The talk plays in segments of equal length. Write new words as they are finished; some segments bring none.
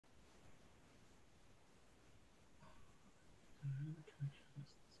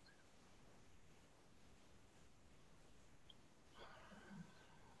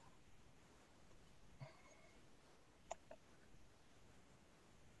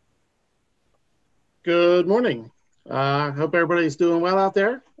Good morning. I hope everybody's doing well out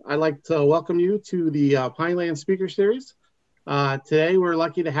there. I'd like to welcome you to the Pineland Speaker Series. Today, we're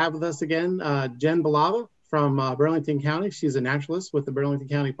lucky to have with us again Jen Bulava from Burlington County. She's a naturalist with the Burlington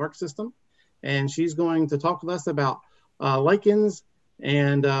County Park System, and she's going to talk with us about lichens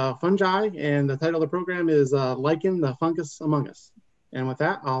and fungi. And the title of the program is Lichen, the Fungus Among Us. And with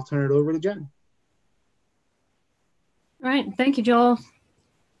that, I'll turn it over to Jen. All right, thank you, Joel.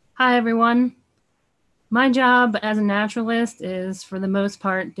 Hi, everyone. My job as a naturalist is, for the most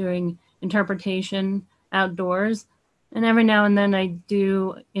part, doing interpretation outdoors. And every now and then I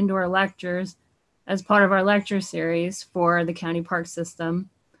do indoor lectures as part of our lecture series for the county park system.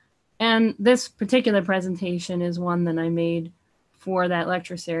 And this particular presentation is one that I made for that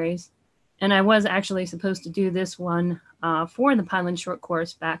lecture series. And I was actually supposed to do this one for the Pineland Short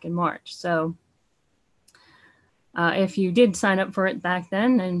Course back in March. So if you did sign up for it back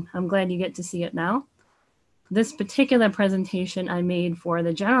then, and I'm glad you get to see it now. This particular presentation I made for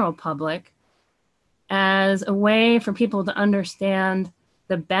the general public as a way for people to understand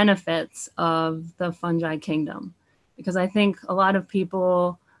the benefits of the fungi kingdom. Because I think a lot of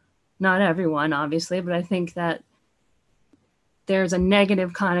people, not everyone obviously, but I think that there's a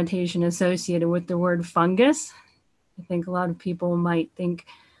negative connotation associated with the word fungus. I think a lot of people might think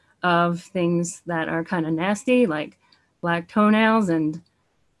of things that are kind of nasty, like black toenails and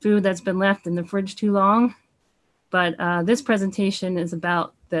food that's been left in the fridge too long. But this presentation is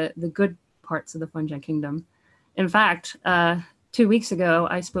about the good parts of the fungi kingdom. In fact, 2 weeks ago,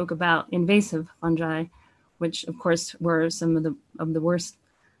 I spoke about invasive fungi, which of course were some of the worst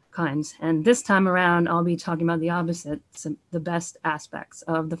kinds. And this time around, I'll be talking about the opposite, the best aspects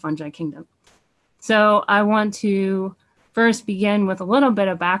of the fungi kingdom. So I want to first begin with a little bit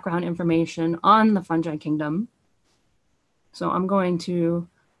of background information on the fungi kingdom. So I'm going to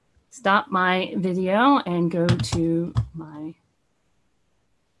stop my video and go to my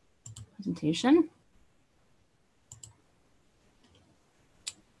presentation.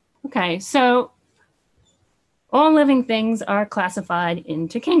 Okay, so all living things are classified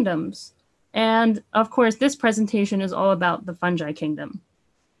into kingdoms. And of course, this presentation is all about the fungi kingdom.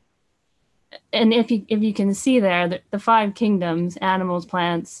 And if you can see there, the 5 kingdoms, animals,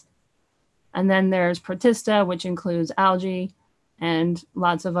 plants, and then there's protista, which includes algae and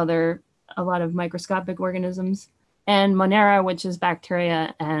a lot of microscopic organisms, and monera, which is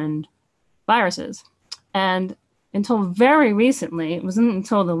bacteria and viruses. And until very recently, it wasn't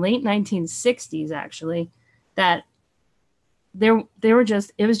until the late 1960s actually, that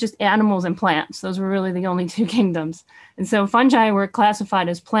it was just animals and plants. Those were really the only 2 kingdoms. And so fungi were classified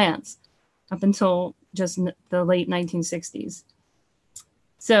as plants up until just the late 1960s.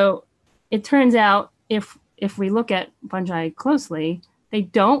 So it turns out if we look at fungi closely, they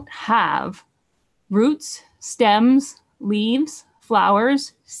don't have roots, stems, leaves,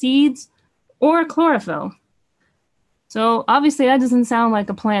 flowers, seeds, or chlorophyll. So obviously that doesn't sound like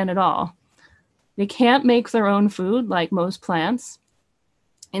a plant at all. They can't make their own food like most plants.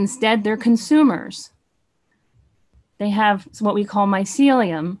 Instead, they're consumers. They have what we call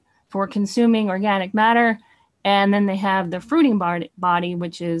mycelium for consuming organic matter, and then they have the fruiting body,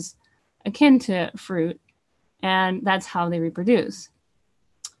 which is akin to fruit, and that's how they reproduce.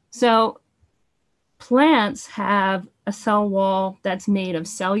 So plants have a cell wall that's made of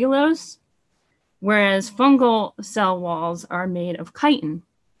cellulose, whereas fungal cell walls are made of chitin.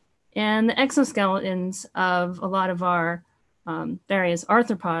 And the exoskeletons of a lot of our various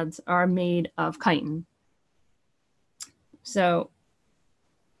arthropods are made of chitin. So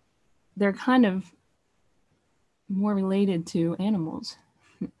they're kind of more related to animals.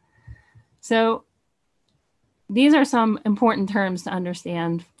 So these are some important terms to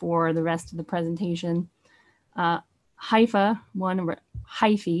understand for the rest of the presentation. Hypha,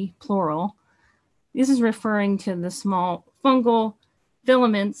 hyphae, plural. This is referring to the small fungal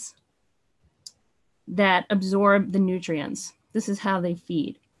filaments that absorb the nutrients. This is how they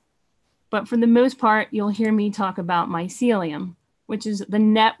feed. But for the most part, you'll hear me talk about mycelium, which is the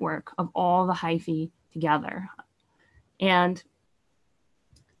network of all the hyphae together. And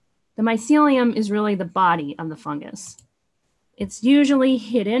the mycelium is really the body of the fungus. It's usually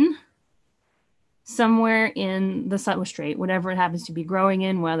hidden somewhere in the substrate, whatever it happens to be growing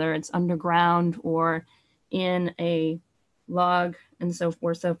in, whether it's underground or in a log and so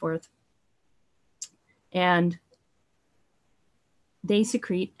forth. And they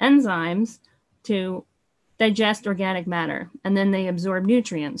secrete enzymes to digest organic matter, and then they absorb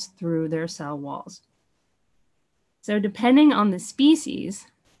nutrients through their cell walls. So depending on the species,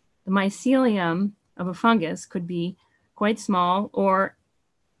 the mycelium of a fungus could be quite small or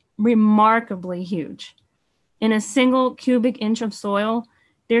remarkably huge. In a single cubic inch of soil,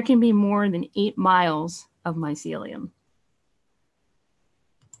 there can be more than 8 miles of mycelium.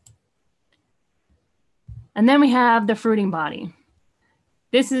 And then we have the fruiting body.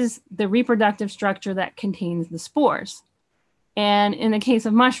 This is the reproductive structure that contains the spores. And in the case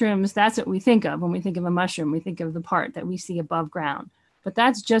of mushrooms, that's what we think of. When we think of a mushroom, we think of the part that we see above ground. But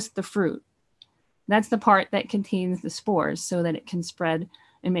that's just the fruit. That's the part that contains the spores so that it can spread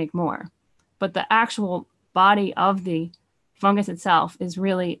and make more. But the actual body of the fungus itself is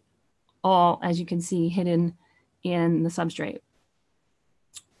really all, as you can see, hidden in the substrate.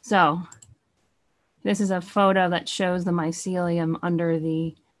 So this is a photo that shows the mycelium under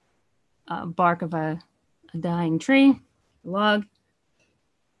the bark of a dying tree, log.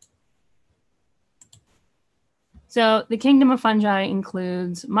 So the kingdom of fungi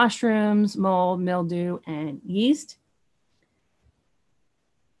includes mushrooms, mold, mildew, and yeast.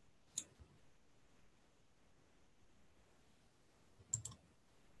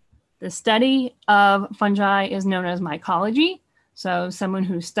 The study of fungi is known as mycology. So someone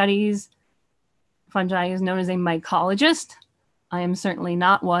who studies fungi is known as a mycologist. I am certainly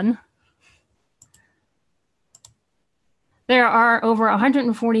not one. There are over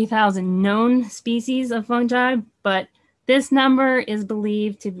 140,000 known species of fungi, but this number is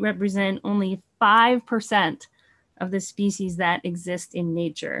believed to represent only 5% of the species that exist in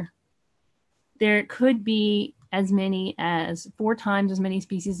nature. There could be as many as 4 times as many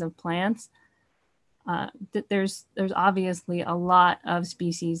species of plants. There's obviously a lot of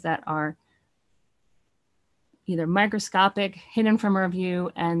species that are either microscopic, hidden from our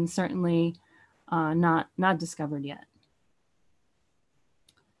view, and certainly not discovered yet.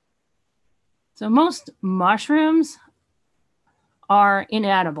 So most mushrooms are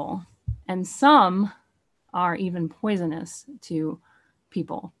inedible, and some are even poisonous to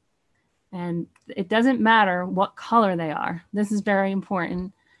people. And it doesn't matter what color they are. This is very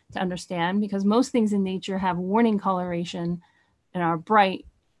important to understand because most things in nature have warning coloration and are bright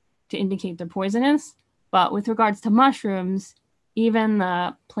to indicate they're poisonous. But with regards to mushrooms, even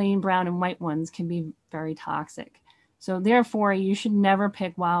the plain brown and white ones can be very toxic. So therefore, you should never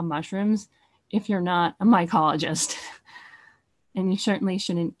pick wild mushrooms if you're not a mycologist. And you certainly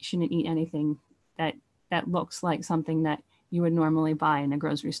shouldn't eat anything that looks like something that you would normally buy in a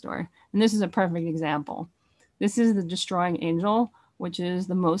grocery store. And this is a perfect example. This is the destroying angel, which is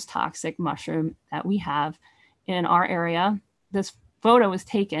the most toxic mushroom that we have in our area. This photo was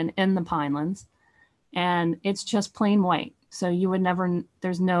taken in the pinelands, and it's just plain white. So you would never,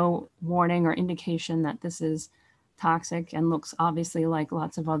 there's no warning or indication that this is toxic and looks obviously like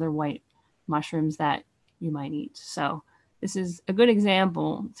lots of other white mushrooms that you might eat. So this is a good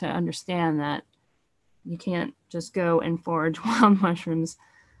example to understand that you can't just go and forage wild mushrooms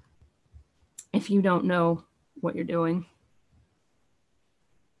if you don't know what you're doing.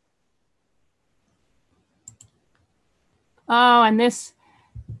 Oh, and this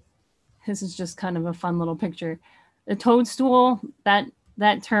is just kind of a fun little picture. The toadstool, that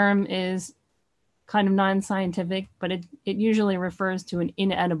term is kind of non-scientific, but it usually refers to an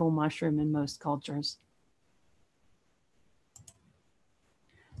inedible mushroom in most cultures.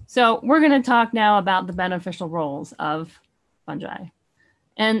 So we're going to talk now about the beneficial roles of fungi.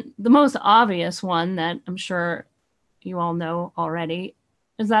 And the most obvious one that I'm sure you all know already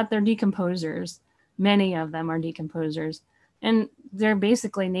is that they're decomposers. Many of them are decomposers, and they're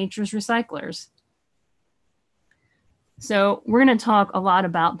basically nature's recyclers. So we're going to talk a lot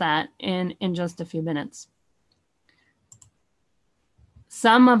about that in just a few minutes.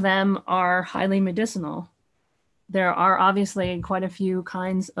 Some of them are highly medicinal. There are obviously quite a few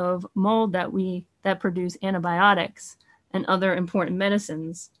kinds of mold that produce antibiotics and other important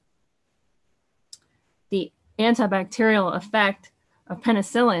medicines. The antibacterial effect of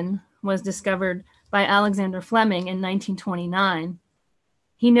penicillin was discovered by Alexander Fleming in 1929.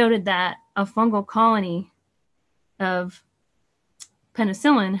 He noted that a fungal colony of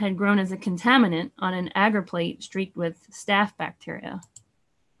penicillin had grown as a contaminant on an agar plate streaked with staph bacteria.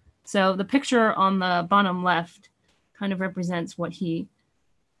 So the picture on the bottom left kind of represents an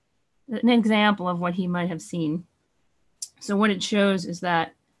example of what he might have seen. So what it shows is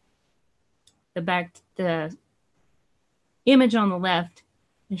that the image on the left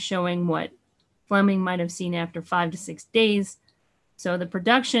is showing what Fleming might have seen after 5 to 6 days. So the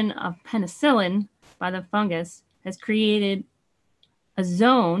production of penicillin by the fungus has created a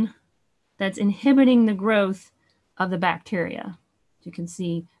zone that's inhibiting the growth of the bacteria. You can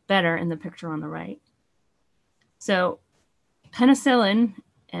see better in the picture on the right. So penicillin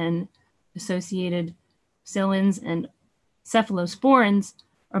and associated psyllins and cephalosporins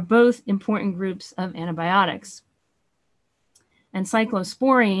are both important groups of antibiotics. And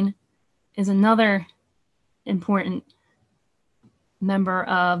cyclosporine is another important member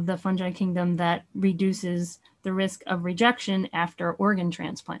of the fungi kingdom that reduces the risk of rejection after organ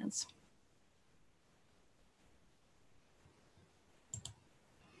transplants.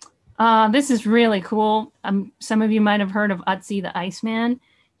 This is really cool. Some of you might have heard of Ötzi the Iceman.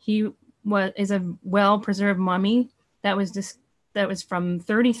 He is a well-preserved mummy that was from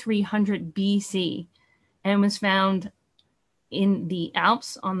 3300 BC and was found in the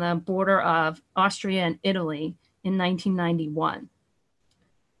Alps on the border of Austria and Italy in 1991.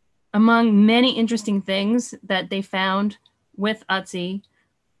 Among many interesting things that they found with Ötzi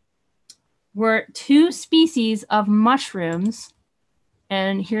were 2 species of mushrooms,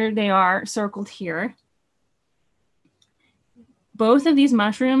 and here they are circled here. Both of these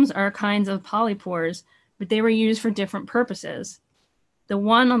mushrooms are kinds of polypores, but they were used for different purposes. The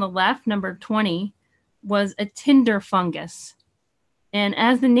one on the left, number 20, was a tinder fungus. And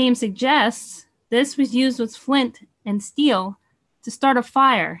as the name suggests, this was used with flint and steel to start a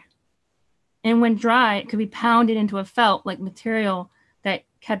fire. And when dry, it could be pounded into a felt-like material that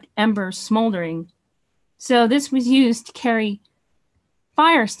kept embers smoldering. So this was used to carry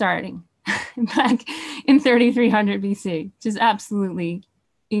fire starting back in 3300 BC, which is absolutely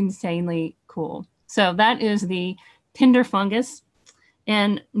insanely cool. So that is the tinder fungus.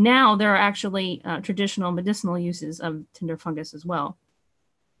 And now there are actually traditional medicinal uses of tinder fungus as well.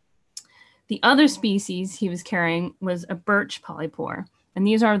 The other species he was carrying was a birch polypore. And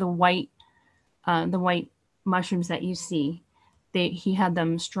these are the white mushrooms that you see. He had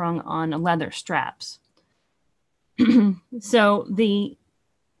them strung on leather straps. So the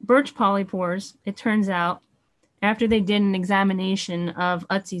birch polypores, it turns out, after they did an examination of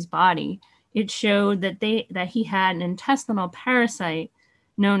Ötzi's body, it showed that he had an intestinal parasite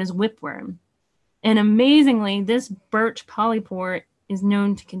known as whipworm. And amazingly, this birch polypore is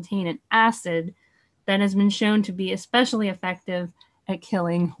known to contain an acid that has been shown to be especially effective at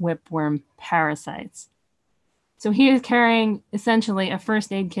killing whipworm parasites. So he is carrying essentially a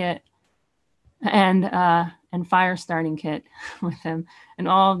first aid kit and fire starting kit with him, and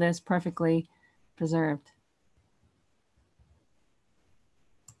all of this perfectly preserved.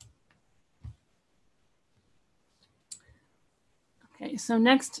 Okay, so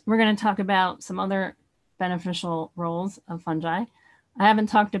next we're going to talk about some other beneficial roles of fungi. I haven't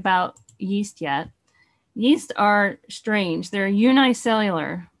talked about yeast yet. Yeast are strange. They're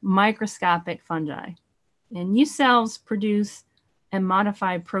unicellular, microscopic fungi. And yeast cells produce and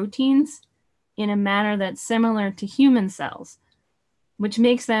modify proteins in a manner that's similar to human cells, which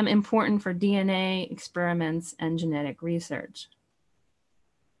makes them important for DNA experiments and genetic research.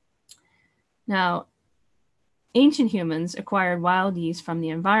 Now, ancient humans acquired wild yeast from the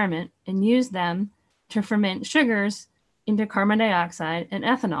environment and used them to ferment sugars into carbon dioxide and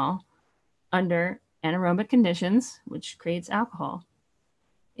ethanol under anaerobic conditions, which creates alcohol.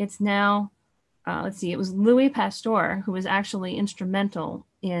 It's now, it was Louis Pasteur who was actually instrumental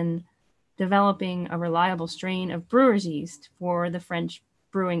in developing a reliable strain of brewer's yeast for the French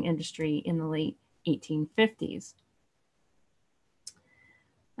brewing industry in the late 1850s.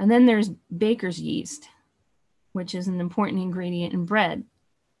 And then there's baker's yeast, which is an important ingredient in bread.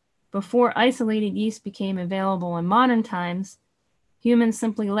 Before isolated yeast became available in modern times, humans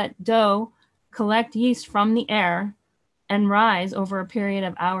simply let dough collect yeast from the air and rise over a period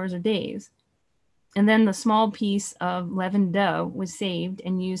of hours or days. And then the small piece of leavened dough was saved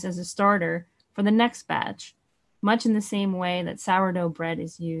and used as a starter for the next batch, much in the same way that sourdough bread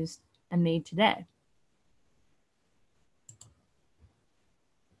is used and made today.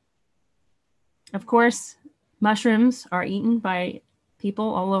 Of course, mushrooms are eaten by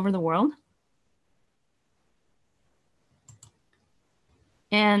people all over the world.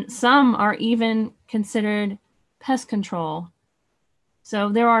 And some are even considered pest control. So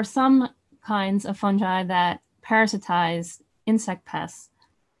there are some kinds of fungi that parasitize insect pests.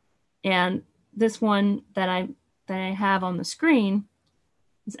 And this one that I have on the screen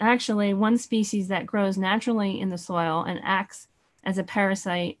is actually one species that grows naturally in the soil and acts as a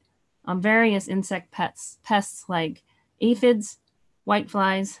parasite on various insect pests like aphids,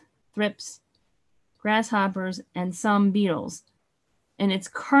 whiteflies, thrips, grasshoppers, and some beetles. And it's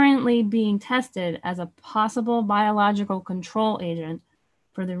currently being tested as a possible biological control agent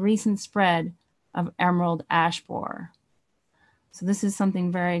for the recent spread of emerald ash borer. So this is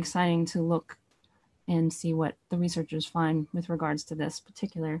something very exciting to look and see what the researchers find with regards to this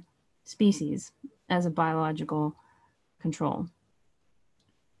particular species as a biological control.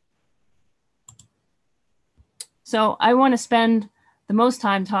 So I want to spend the most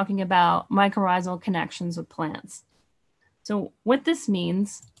time talking about mycorrhizal connections with plants. So what this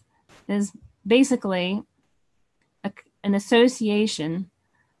means is basically an association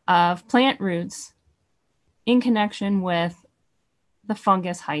of plant roots in connection with the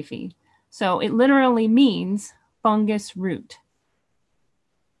fungus hyphae. So it literally means fungus root.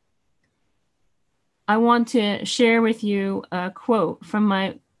 I want to share with you a quote from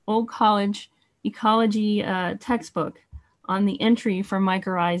my old college ecology textbook on the entry for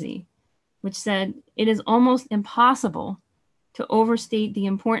mycorrhizae, which said, "It is almost impossible to overstate the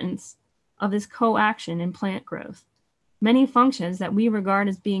importance of this coaction in plant growth. Many functions that we regard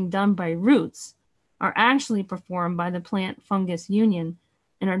as being done by roots are actually performed by the plant-fungus union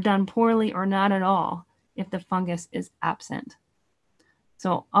and are done poorly or not at all if the fungus is absent."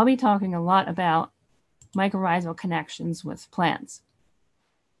 So I'll be talking a lot about mycorrhizal connections with plants.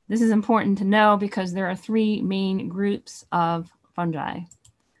 This is important to know because there are three main groups of fungi.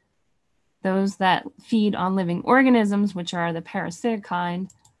 Those that feed on living organisms, which are the parasitic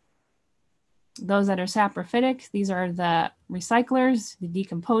kind. Those that are saprophytic, these are the recyclers, the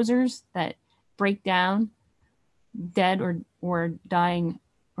decomposers that break down dead or dying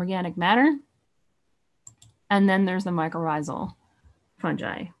organic matter. And then there's the mycorrhizal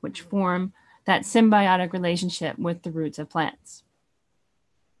fungi, which form that symbiotic relationship with the roots of plants.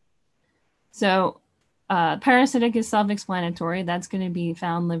 So parasitic is self-explanatory. That's going to be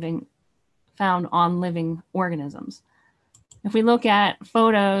found on living organisms. If we look at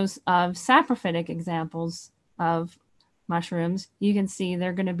photos of saprophytic examples of mushrooms, you can see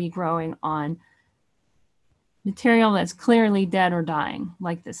they're going to be growing on material that's clearly dead or dying,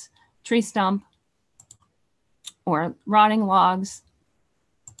 like this tree stump or rotting logs.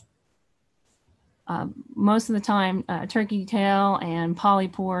 Most of the time, turkey tail and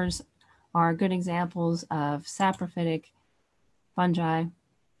polypores are good examples of saprophytic fungi.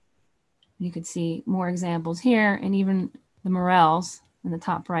 You could see more examples here, and even the morels in the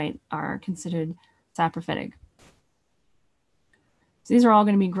top right are considered saprophytic. So these are all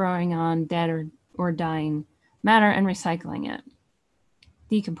going to be growing on dead or dying matter and recycling it,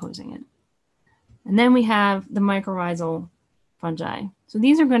 decomposing it. And then we have the mycorrhizal fungi. So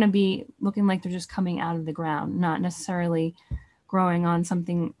these are going to be looking like they're just coming out of the ground, not necessarily growing on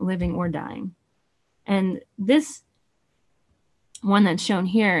something living or dying. And this one that's shown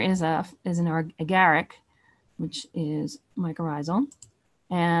here is an agaric, which is mycorrhizal.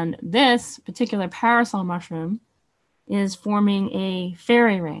 And this particular parasol mushroom is forming a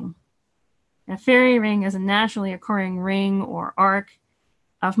fairy ring. A fairy ring is a naturally occurring ring or arc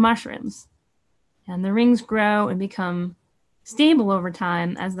of mushrooms. And the rings grow and become stable over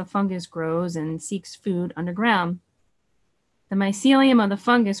time as the fungus grows and seeks food underground. The mycelium of the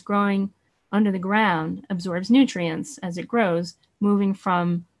fungus growing under the ground absorbs nutrients as it grows, moving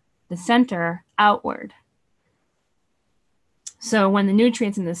from the center outward. So when the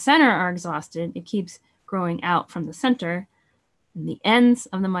nutrients in the center are exhausted, it keeps growing out from the center, and the ends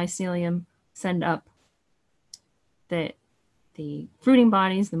of the mycelium send up the fruiting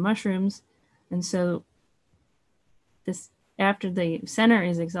bodies, the mushrooms. And so this, after the center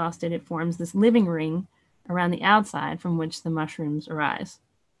is exhausted, it forms this living ring around the outside from which the mushrooms arise.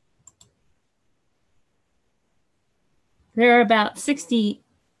 There are about 60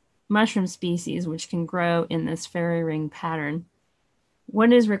 mushroom species which can grow in this fairy ring pattern.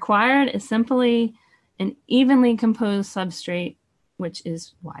 What is required is simply an evenly composed substrate, which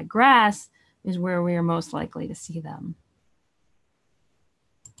is why grass is where we are most likely to see them.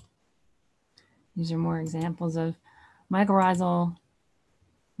 These are more examples of mycorrhizal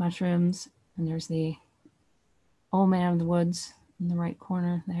mushrooms, and there's the old man of the woods in the right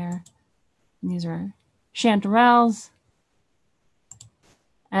corner there. And these are chanterelles.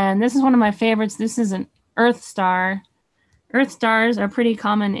 And this is one of my favorites. This is an earth star. Earth stars are pretty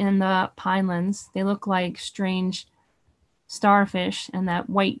common in the pinelands. They look like strange starfish, and that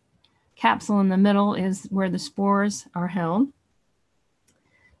white capsule in the middle is where the spores are held.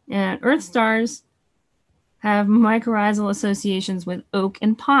 And earth stars have mycorrhizal associations with oak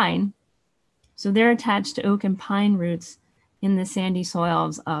and pine. So they're attached to oak and pine roots in the sandy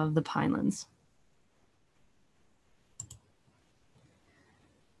soils of the pinelands.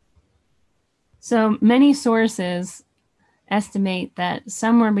 So many sources estimate that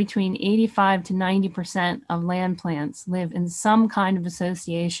somewhere between 85 to 90% of land plants live in some kind of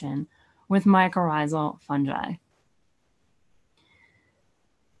association with mycorrhizal fungi.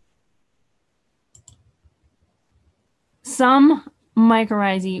 Some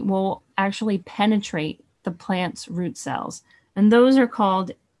mycorrhizae will actually penetrate the plant's root cells, and those are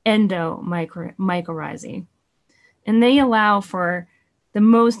called endomycorrhizae. And they allow for the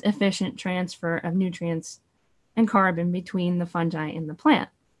most efficient transfer of nutrients and carbon between the fungi and the plant.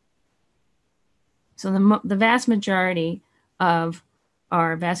 So the vast majority of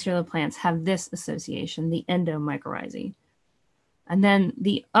our vascular plants have this association, the endomycorrhizae. And then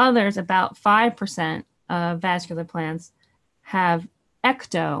the others, about 5% of vascular plants, have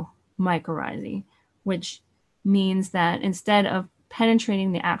ectomycorrhizae, which means that instead of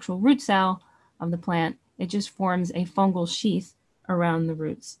penetrating the actual root cell of the plant, it just forms a fungal sheath around the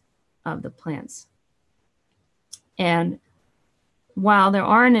roots of the plants. And while there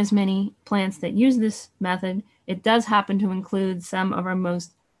aren't as many plants that use this method, it does happen to include some of our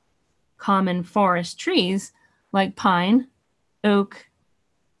most common forest trees like pine, oak,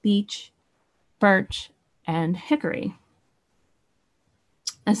 beech, birch, and hickory.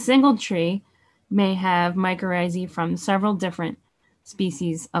 A single tree may have mycorrhizae from several different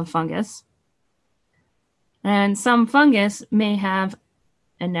species of fungus. And some fungus may have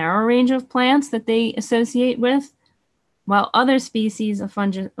a narrow range of plants that they associate with, while other species of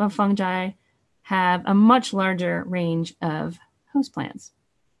fungi have a much larger range of host plants.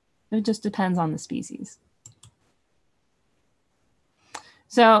 It just depends on the species.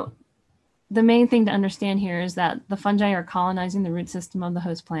 So the main thing to understand here is that the fungi are colonizing the root system of the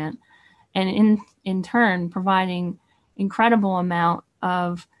host plant, and in turn providing incredible amount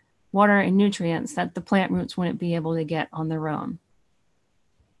of water and nutrients that the plant roots wouldn't be able to get on their own.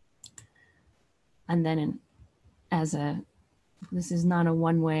 And then this is not a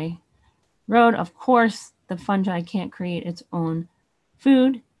one-way road. Of course, the fungi can't create its own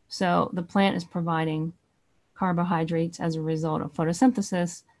food, so the plant is providing carbohydrates as a result of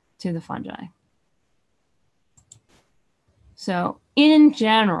photosynthesis to the fungi. So in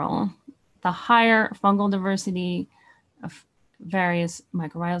general, the higher fungal diversity of various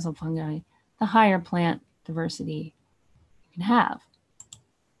mycorrhizal fungi, the higher plant diversity you can have.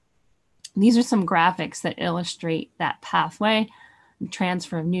 These are some graphics that illustrate that pathway, the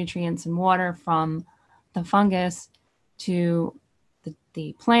transfer of nutrients and water from the fungus to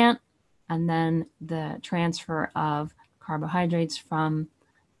the plant, and then the transfer of carbohydrates from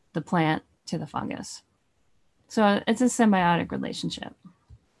the plant to the fungus. So it's a symbiotic relationship.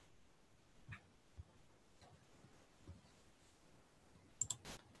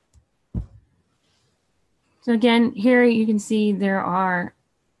 So again, here you can see there are,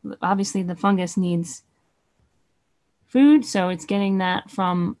 obviously the fungus needs food, so it's getting that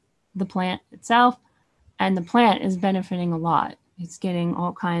from the plant itself, and the plant is benefiting a lot. It's getting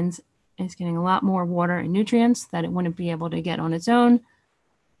it's getting a lot more water and nutrients that it wouldn't be able to get on its own.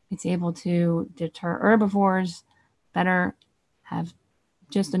 It's able to deter herbivores, have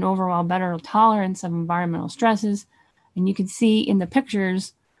just an overall better tolerance of environmental stresses. And you can see in the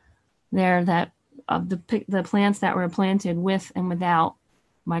pictures there that of the plants that were planted with and without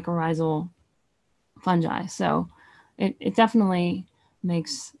mycorrhizal fungi. So it definitely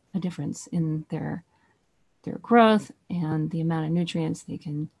makes a difference in their growth and the amount of nutrients they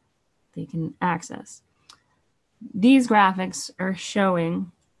can access. These graphics are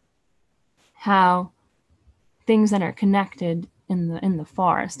showing how things that are connected in the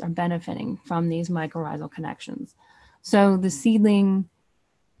forest are benefiting from these mycorrhizal connections. So the seedling,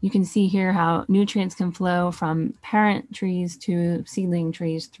 you can see here how nutrients can flow from parent trees to seedling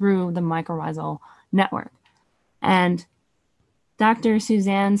trees through the mycorrhizal network. And Dr.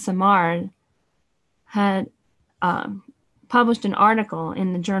 Suzanne Simard had published an article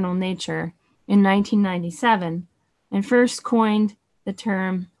in the journal Nature in 1997 and first coined the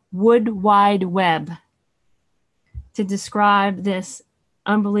term wood wide web to describe this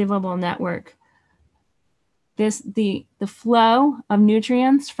unbelievable network. The flow of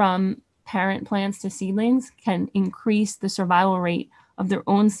nutrients from parent plants to seedlings can increase the survival rate of their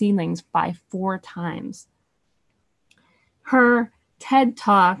own seedlings by 4 times. Her TED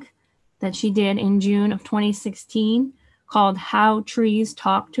Talk that she did in June of 2016 called How Trees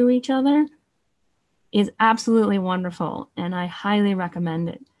Talk to Each Other is absolutely wonderful, and I highly recommend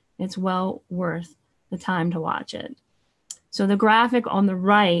it. It's well worth the time to watch it. So the graphic on the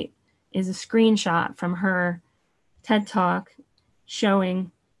right is a screenshot from her TED Talk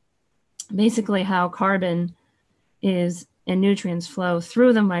showing basically how carbon and nutrients flow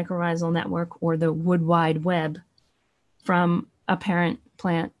through the mycorrhizal network, or the wood wide web, from a parent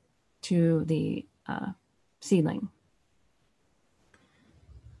plant to the seedling.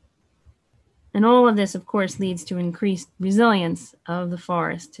 And all of this, of course, leads to increased resilience of the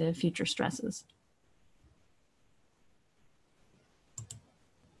forest to future stresses.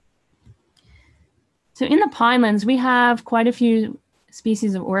 So in the pinelands, we have quite a few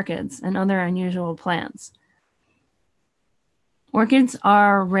species of orchids and other unusual plants. Orchids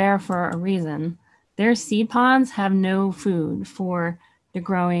are rare for a reason. Their seed pods have no food for the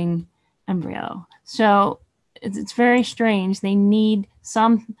growing embryo. So it's very strange. They need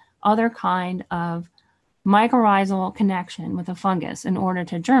some other kind of mycorrhizal connection with a fungus in order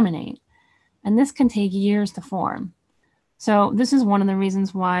to germinate. And this can take years to form. So this is one of the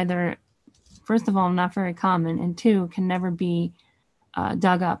reasons why they're, first of all, not very common, and two, can never be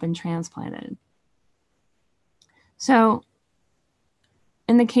dug up and transplanted. So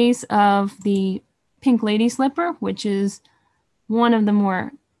in the case of the pink lady slipper, which is one of the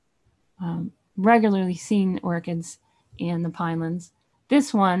more regularly seen orchids in the pinelands,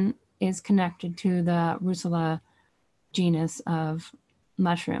 this one is connected to the Russula genus of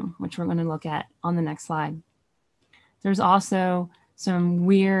mushroom, which we're going to look at on the next slide. There's also some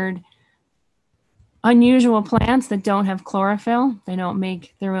weird, unusual plants that don't have chlorophyll. They don't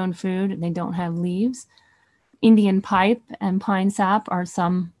make their own food. They don't have leaves. Indian pipe and pine sap are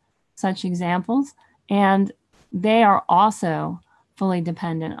some such examples. And they are also fully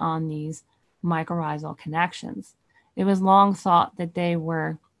dependent on these mycorrhizal connections. It was long thought that they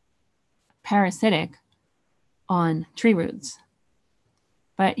were parasitic on tree roots.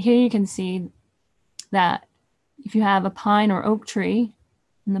 But here you can see that if you have a pine or oak tree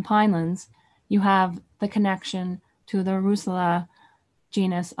in the pinelands, you have the connection to the Russula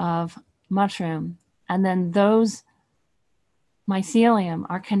genus of mushroom. And then those mycelium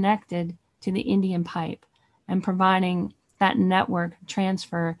are connected to the Indian pipe and providing that network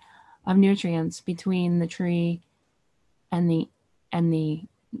transfer of nutrients between the tree and the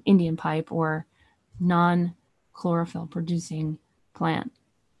Indian pipe or non-chlorophyll producing plant.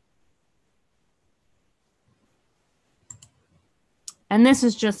 And this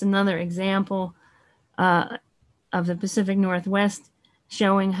is just another example of the Pacific Northwest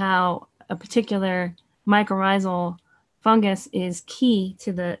showing how a particular mycorrhizal fungus is key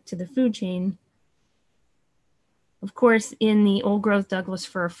to the food chain. Of course, in the old growth Douglas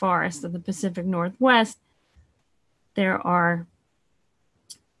fir forest of the Pacific Northwest, there are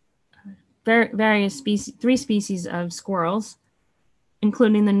various species, 3 species of squirrels,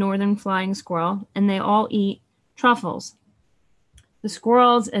 including the northern flying squirrel, and they all eat truffles. The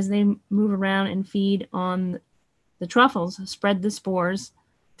squirrels, as they move around and feed on the truffles, spread the spores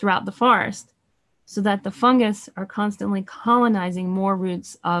throughout the forest so that the fungus are constantly colonizing more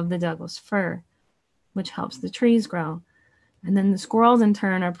roots of the Douglas fir, which helps the trees grow. And then the squirrels in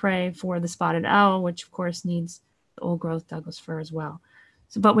turn are prey for the spotted owl, which of course needs the old growth Douglas fir as well.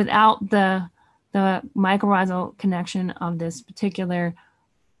 So, but without the mycorrhizal connection of this particular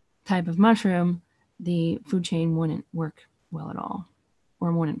type of mushroom, the food chain wouldn't work well at all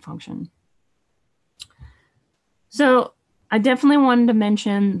or wouldn't function. So I definitely wanted to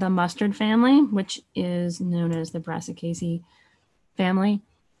mention the mustard family, which is known as the Brassicaceae family.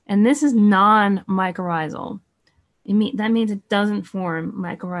 And this is non-mycorrhizal. That means it doesn't form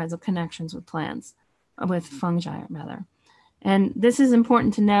mycorrhizal connections with plants, with fungi rather. And this is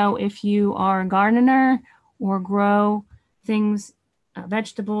important to know if you are a gardener or grow things,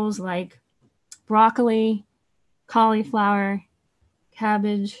 vegetables like broccoli, cauliflower,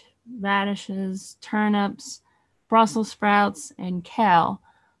 cabbage, radishes, turnips, Brussels sprouts, and kale.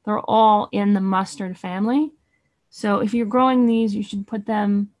 They're all in the mustard family. So if you're growing these, you should put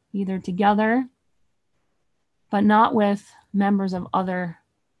them either together, but not with members of other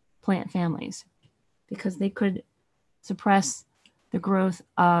plant families, because they could suppress the growth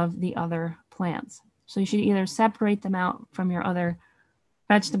of the other plants. So you should either separate them out from your other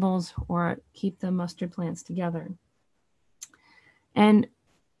vegetables or keep the mustard plants together. And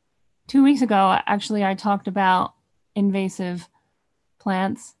 2 weeks ago, actually, I talked about invasive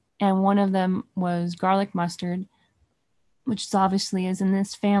plants, and one of them was garlic mustard, which obviously is in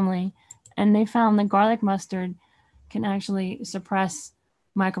this family. And they found that garlic mustard can actually suppress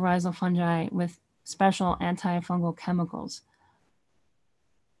mycorrhizal fungi with special antifungal chemicals.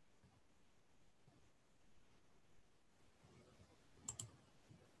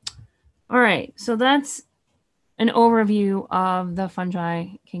 All right, so that's an overview of the fungi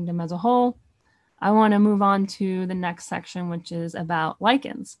kingdom as a whole. I want to move on to the next section, which is about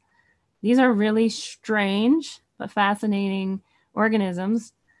lichens. These are really strange but fascinating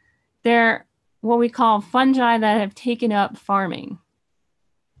organisms. They're what we call fungi that have taken up farming.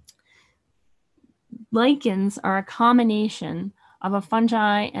 Lichens are a combination of a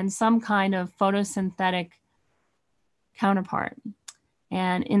fungi and some kind of photosynthetic counterpart.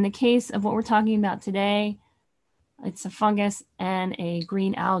 And in the case of what we're talking about today, it's a fungus and a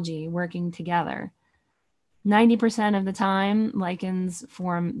green algae working together. 90% of the time, lichens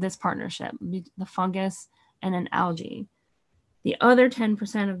form this partnership, the fungus and an algae. The other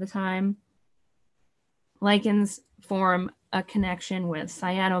 10% of the time, lichens form a connection with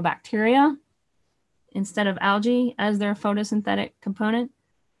cyanobacteria instead of algae as their photosynthetic component.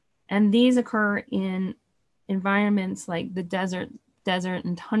 And these occur in environments like the desert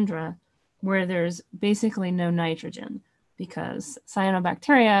and tundra, where there's basically no nitrogen, because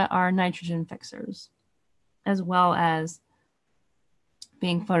cyanobacteria are nitrogen fixers, as well as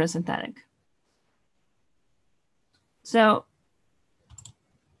being photosynthetic. So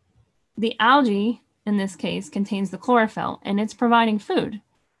the algae, in this case, contains the chlorophyll, and it's providing food.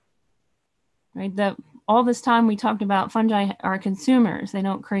 Right? All this time we talked about fungi are consumers. They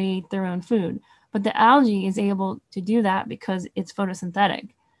don't create their own food. But the algae is able to do that because it's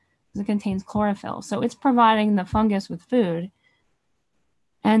photosynthetic. It contains chlorophyll. So it's providing the fungus with food.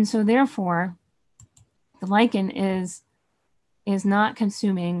 And so therefore, the lichen is not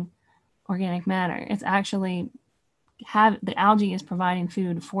consuming organic matter. It's actually the algae is providing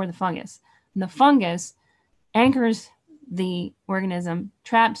food for the fungus. And the fungus anchors the organism,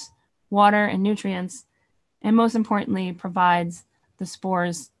 traps water and nutrients, and most importantly, provides the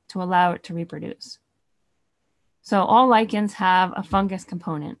spores to allow it to reproduce. So all lichens have a fungus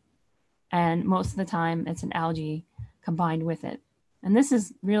component, and most of the time it's an algae combined with it. And this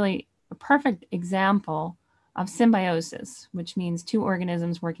is really a perfect example of symbiosis, which means two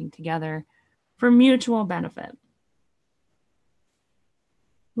organisms working together for mutual benefit.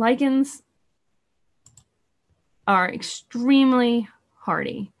 Lichens are extremely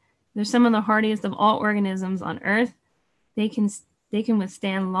hardy. They're some of the hardiest of all organisms on Earth. They can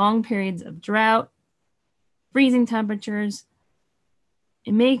withstand long periods of drought, freezing temperatures.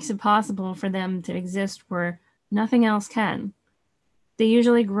 It makes it possible for them to exist where nothing else can. They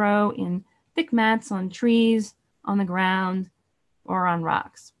usually grow in thick mats on trees, on the ground, or on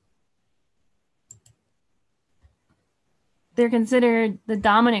rocks. They're considered the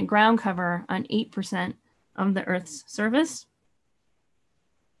dominant ground cover on 8% of the Earth's surface.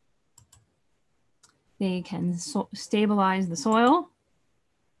 They can stabilize the soil.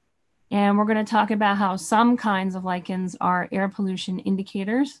 And we're going to talk about how some kinds of lichens are air pollution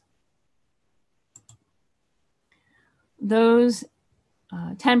indicators. Those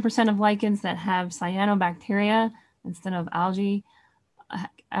 10% of lichens that have cyanobacteria instead of algae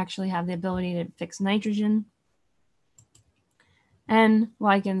actually have the ability to fix nitrogen. And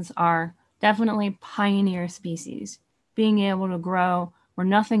lichens are definitely pioneer species, being able to grow where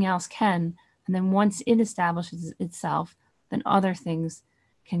nothing else can. And then once it establishes itself, then other things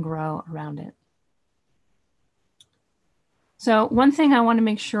can grow around it. So one thing I want to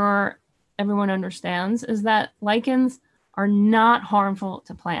make sure everyone understands is that lichens are not harmful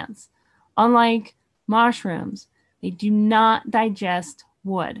to plants. Unlike mushrooms, they do not digest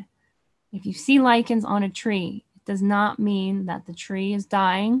wood. If you see lichens on a tree, it does not mean that the tree is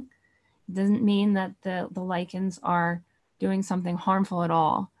dying. It doesn't mean that the lichens are doing something harmful at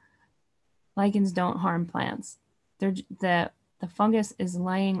all. Lichens don't harm plants. The fungus is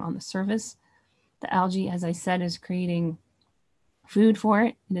laying on the surface. The algae, as I said, is creating food for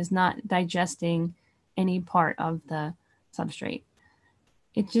it. It is not digesting any part of the substrate.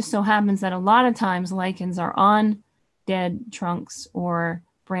 It just so happens that a lot of times lichens are on dead trunks or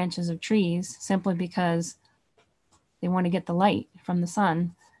branches of trees simply because they want to get the light from the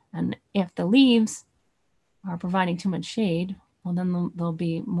sun. And if the leaves are providing too much shade, well, then they'll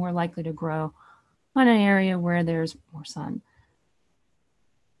be more likely to grow on an area where there's more sun.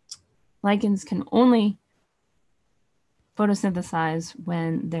 Lichens can only photosynthesize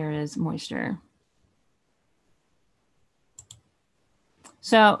when there is moisture.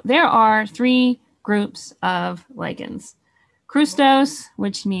 So there are three groups of lichens. Crustose,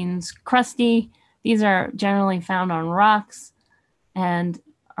 which means crusty. These are generally found on rocks and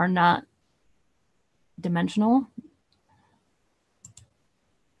are not dimensional.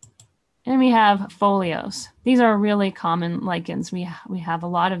 And we have foliose. These are really common lichens. We have a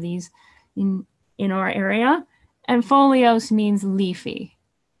lot of these in our area. And foliose means leafy.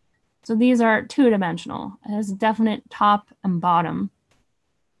 So these are two-dimensional. It has a definite top and bottom.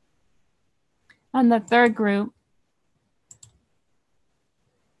 And the third group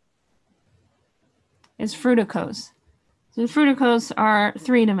is fruticose. So fruticose are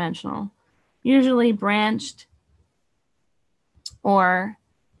three-dimensional, usually branched or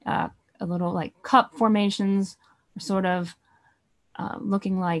a little like cup formations, or sort of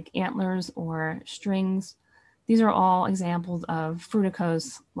looking like antlers or strings. These are all examples of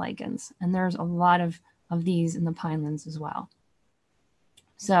fruticose lichens, and there's a lot of these in the pinelands as well.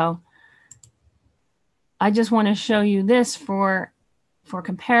 So I just want to show you this for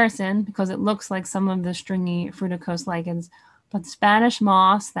comparison because it looks like some of the stringy fruticose lichens, But Spanish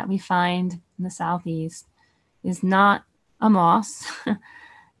moss that we find in the southeast is not a moss,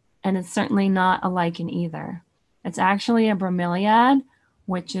 and it's certainly not a lichen either. It's actually a bromeliad,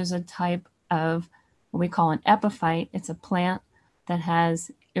 which is a type of what we call an epiphyte. It's a plant that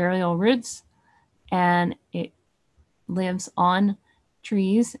has aerial roots, and it lives on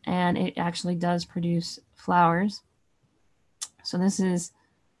trees, and it actually does produce flowers. So this is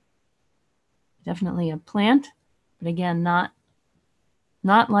definitely a plant, but again, not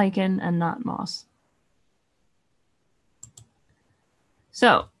lichen and not moss.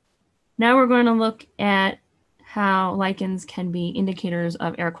 So now we're going to look at how lichens can be indicators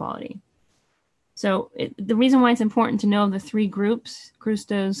of air quality. So the reason why it's important to know the three groups,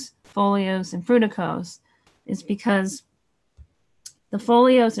 crustose, foliose, and fruticose, is because the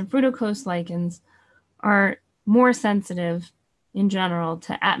foliose and fruticose lichens are more sensitive in general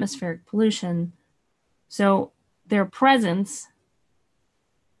to atmospheric pollution. So their presence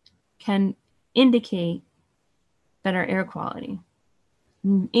can indicate better air quality.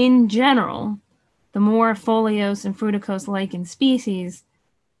 In general, the more foliose and fruticose lichen species,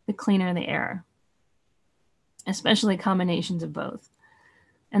 the cleaner the air, especially combinations of both.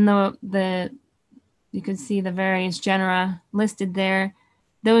 And you can see the various genera listed there.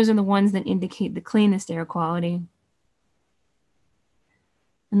 Those are the ones that indicate the cleanest air quality.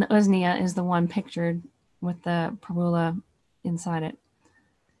 And the Usnea is the one pictured with the Perula inside it.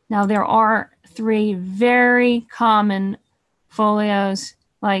 Now, there are three very common foliose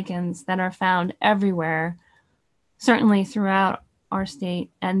lichens that are found everywhere, certainly throughout our state,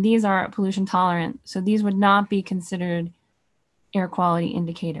 and these are pollution tolerant. So these would not be considered air quality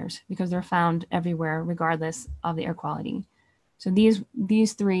indicators because they're found everywhere regardless of the air quality. So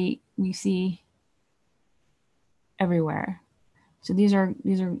these three we see everywhere. So these are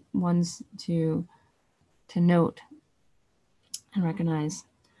ones to note and recognize.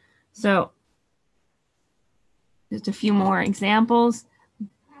 So just a few more examples.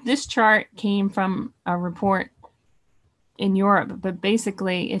 This chart came from a report in Europe, but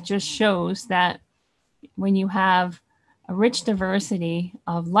basically it just shows that when you have a rich diversity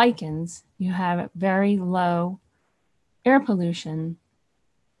of lichens, you have very low air pollution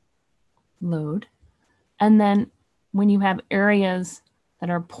load. And then when you have areas that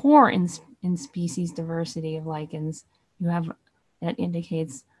are poor in species diversity of lichens, that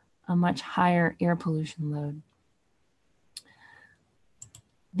indicates a much higher air pollution load.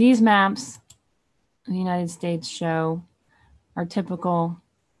 These maps in the United States show our typical,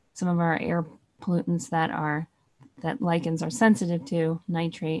 some of our air pollutants that lichens are sensitive to,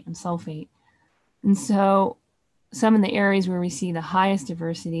 nitrate and sulfate. And so some of the areas where we see the highest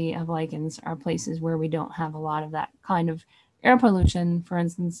diversity of lichens are places where we don't have a lot of that kind of air pollution. For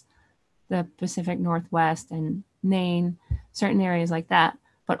instance, the Pacific Northwest and Maine, certain areas like that,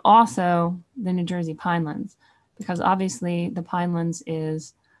 but also the New Jersey pinelands, because obviously the pinelands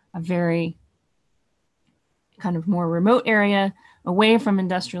is a very kind of more remote area away from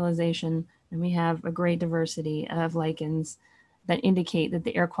industrialization, and we have a great diversity of lichens that indicate that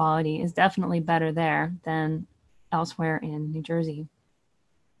the air quality is definitely better there than elsewhere in New Jersey.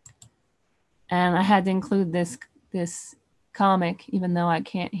 And I had to include this comic, even though I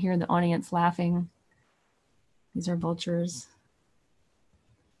can't hear the audience laughing. These are vultures.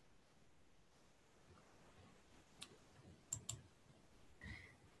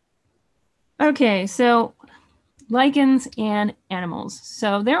 Okay, so lichens and animals.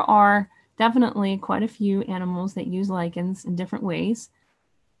 So there are definitely quite a few animals that use lichens in different ways.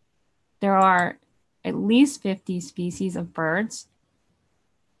 There are at least 50 species of birds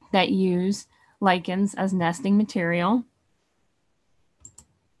that use lichens as nesting material.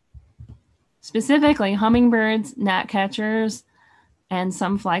 Specifically, hummingbirds, gnatcatchers, and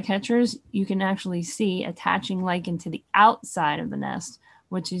some flycatchers, you can actually see attaching lichen to the outside of the nest,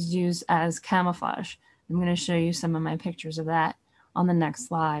 which is used as camouflage. I'm going to show you some of my pictures of that on the next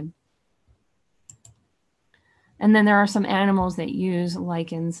slide. And then there are some animals that use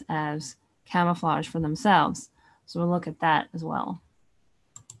lichens as camouflage for themselves. So we'll look at that as well.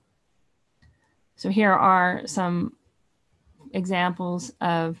 So here are some examples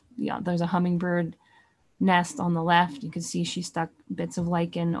of, there's a hummingbird nest on the left. You can see she stuck bits of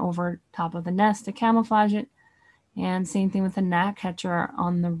lichen over top of the nest to camouflage it. And same thing with the gnatcatcher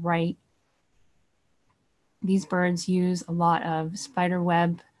on the right. These birds use a lot of spider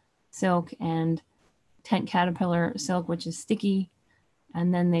web silk and tent caterpillar silk, which is sticky,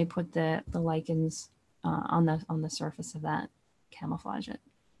 and then they put the lichens on the surface of that, camouflage it.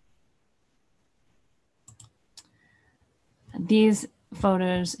 And these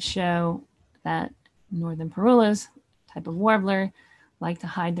photos show that northern Perulas, type of warbler, like to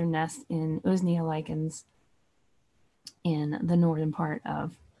hide their nest in Usnea lichens in the northern part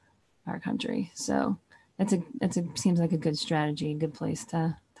of our country. So that's a seems like a good strategy, a good place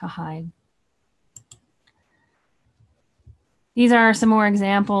to hide. These are some more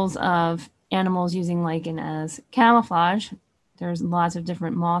examples of animals using lichen as camouflage. There's lots of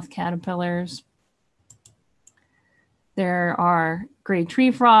different moth caterpillars. There are gray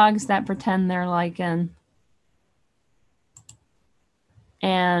tree frogs that pretend they're lichen.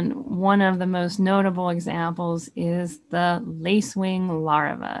 And one of the most notable examples is the lacewing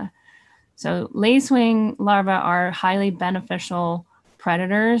larva. So lacewing larvae are highly beneficial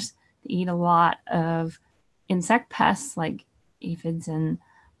predators. They eat a lot of insect pests like aphids and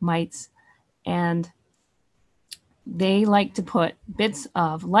mites, and they like to put bits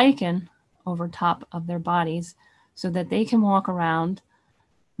of lichen over top of their bodies so that they can walk around,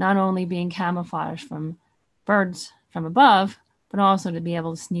 not only being camouflaged from birds from above, but also to be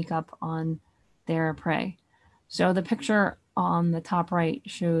able to sneak up on their prey. So the picture on the top right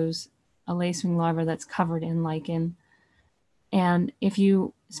shows a lacewing larva that's covered in lichen. And if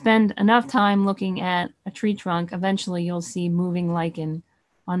you spend enough time looking at a tree trunk, eventually you'll see moving lichen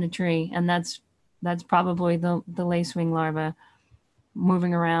on the tree. And that's probably the lacewing larva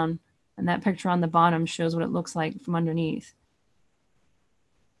moving around. And that picture on the bottom shows what it looks like from underneath.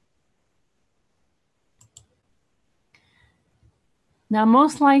 Now,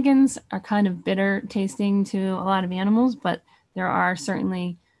 most lichens are kind of bitter tasting to a lot of animals, but there are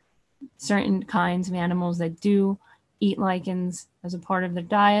certainly certain kinds of animals that do eat lichens as a part of their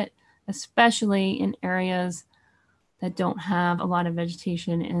diet, especially in areas that don't have a lot of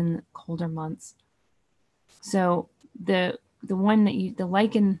vegetation in colder months. So the lichen,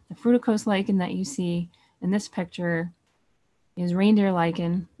 the fruticose lichen that you see in this picture is reindeer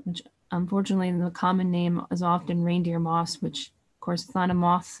lichen, which unfortunately the common name is often reindeer moss, which of course it's not a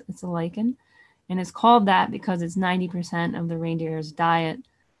moss, it's a lichen. And it's called that because it's 90% of the reindeer's diet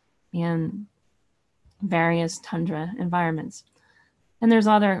in various tundra environments. And there's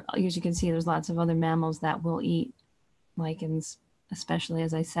other, as you can see, there's lots of other mammals that will eat lichens, especially,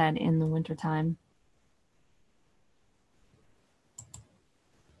 as I said, in the wintertime.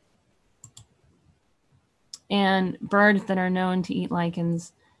 And birds that are known to eat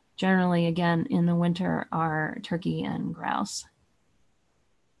lichens, generally, again, in the winter, are turkey and grouse.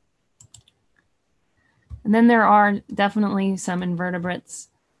 And then there are definitely some invertebrates,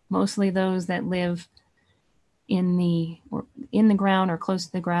 mostly those that live in the ground or close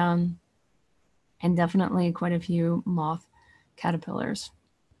to the ground, and definitely quite a few moth caterpillars.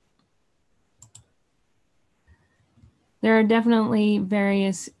 There are definitely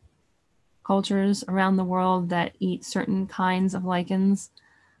various cultures around the world that eat certain kinds of lichens.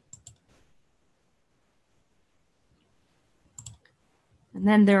 And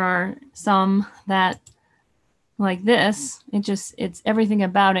then there are some that, like this, it's everything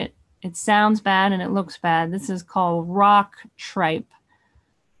about it. It sounds bad and it looks bad. This is called rock tripe.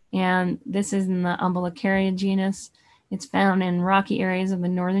 And this is in the Umbilicaria genus. It's found in rocky areas of the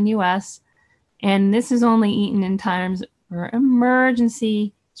northern US. And this is only eaten in times for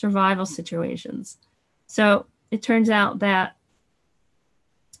emergency survival situations. So it turns out that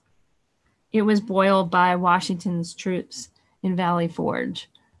it was boiled by Washington's troops in Valley Forge.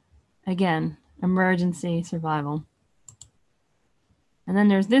 Again, emergency survival. And then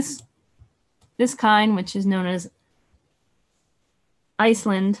there's this kind, which is known as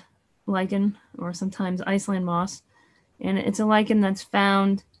Iceland lichen, or sometimes Iceland moss. And it's a lichen that's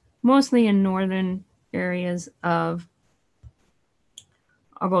found mostly in northern areas of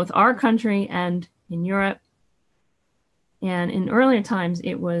both our country and in Europe. And in earlier times,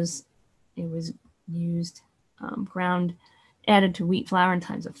 it was used, ground, added to wheat flour in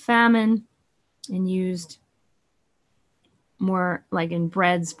times of famine, and used more like in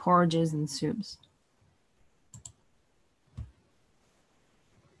breads, porridges, and soups.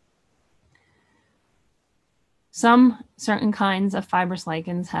 Some certain kinds of fibrous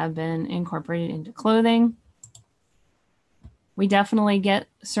lichens have been incorporated into clothing. We definitely get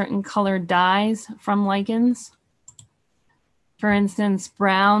certain colored dyes from lichens. For instance,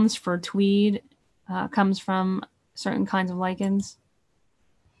 browns for tweed comes from certain kinds of lichens.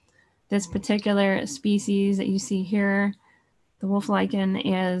 This particular species that you see here, the wolf lichen,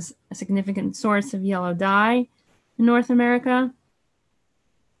 is a significant source of yellow dye in North America.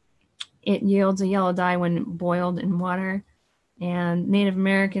 It yields a yellow dye when boiled in water, and Native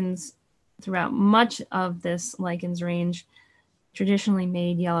Americans throughout much of this lichen's range traditionally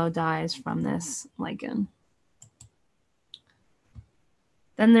made yellow dyes from this lichen.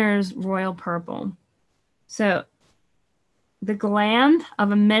 Then there's royal purple. So the gland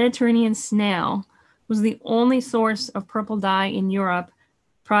of a Mediterranean snail was the only source of purple dye in Europe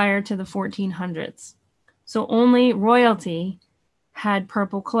prior to the 1400s. So only royalty had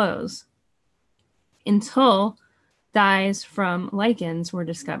purple clothes until dyes from lichens were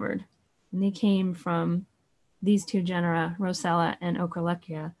discovered. And they came from these two genera, Rosella and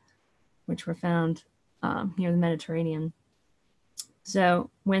Ochrolecia, which were found near the Mediterranean. So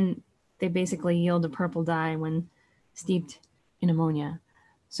when they basically yield a purple dye when steeped in ammonia.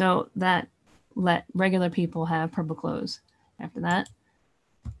 So that let regular people have purple clothes after that.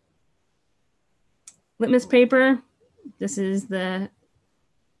 Litmus paper. This is the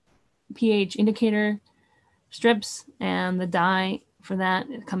pH indicator strips, and the dye for that,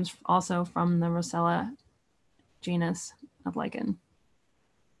 it comes also from the Rosella genus of lichen.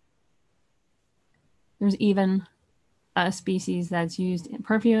 There's even a species that's used in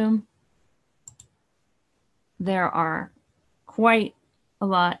perfume. There are quite a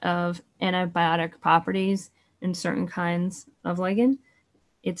lot of antibiotic properties in certain kinds of lichen.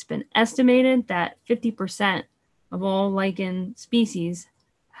 It's been estimated that 50% of all lichen species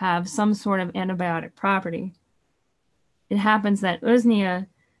have some sort of antibiotic property. It happens that Usnea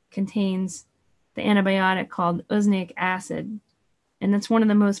contains the antibiotic called usneic acid, and that's one of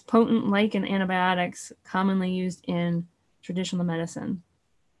the most potent lichen antibiotics commonly used in traditional medicine.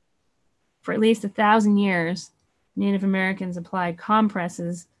 For at least 1,000 years, Native Americans applied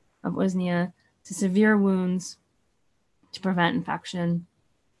compresses of Usnea to severe wounds to prevent infection.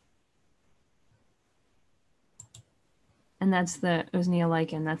 And that's the Usnea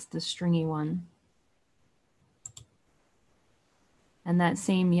lichen, that's the stringy one. And that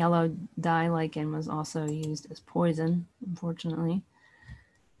same yellow dye lichen was also used as poison, unfortunately.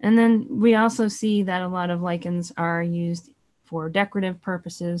 And then we also see that a lot of lichens are used for decorative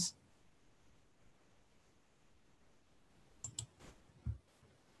purposes.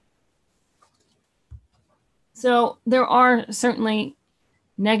 So there are certainly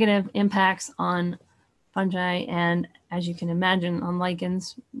negative impacts on fungi, and as you can imagine, on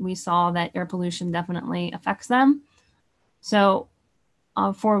lichens, we saw that air pollution definitely affects them. So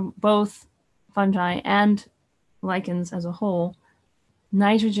for both fungi and lichens as a whole,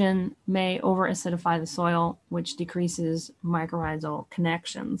 nitrogen may over-acidify the soil, which decreases mycorrhizal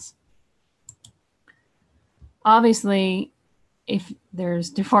connections. Obviously, if there's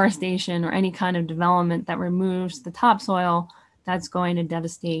deforestation or any kind of development that removes the topsoil, that's going to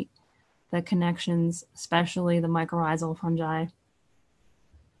devastate the connections, especially the mycorrhizal fungi.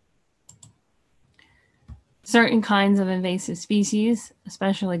 Certain kinds of invasive species,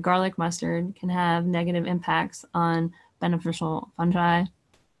 especially garlic mustard, can have negative impacts on beneficial fungi.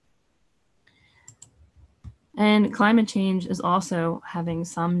 And climate change is also having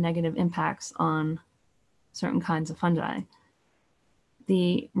some negative impacts on certain kinds of fungi.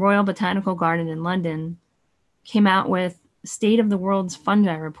 The Royal Botanical Garden in London came out with State of the World's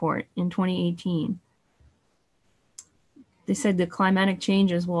Fungi Report in 2018. They said the climatic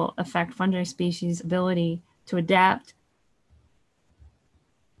changes will affect fungi species' ability to adapt,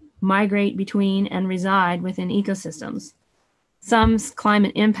 migrate between, and reside within ecosystems. Some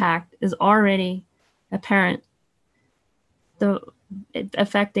climate impact is already apparent,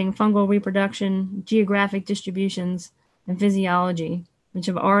 affecting fungal reproduction, geographic distributions, and physiology, which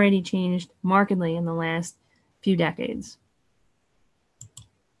have already changed markedly in the last few decades.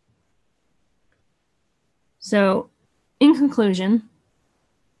 So, in conclusion,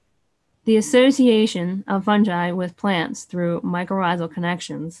 the association of fungi with plants through mycorrhizal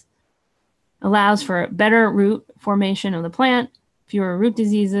connections allows for better root formation of the plant, fewer root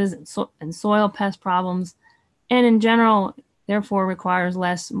diseases and soil pest problems, and in general, therefore requires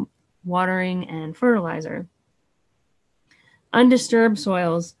less watering and fertilizer. Undisturbed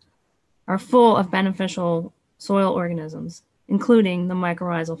soils are full of beneficial soil organisms, including the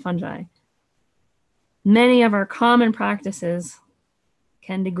mycorrhizal fungi. Many of our common practices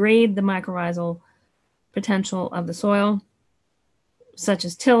can degrade the mycorrhizal potential of the soil, such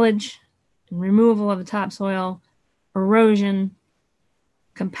as tillage and removal of the topsoil, erosion,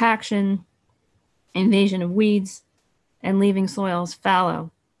 compaction, invasion of weeds, and leaving soils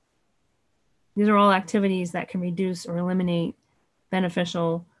fallow. These are all activities that can reduce or eliminate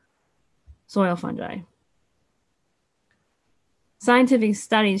beneficial soil fungi. Scientific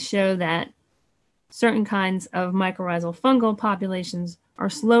studies show that certain kinds of mycorrhizal fungal populations are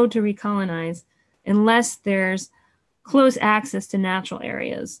slow to recolonize unless there's close access to natural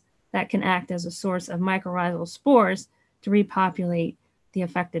areas that can act as a source of mycorrhizal spores to repopulate the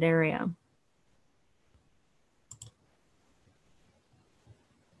affected area.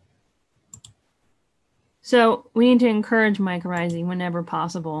 So we need to encourage mycorrhizing whenever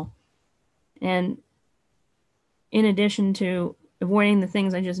possible. And in addition to avoiding the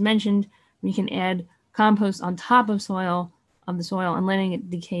things I just mentioned, we can add compost on top of the soil and letting it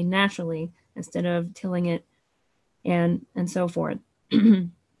decay naturally instead of tilling it and so forth.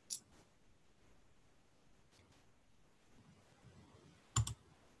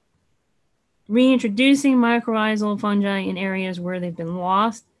 Reintroducing mycorrhizal fungi in areas where they've been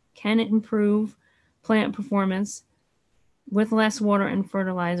lost can improve plant performance with less water and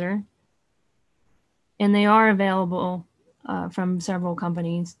fertilizer. And they are available from several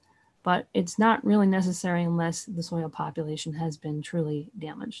companies, but it's not really necessary unless the soil population has been truly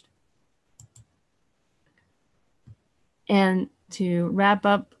damaged. And to wrap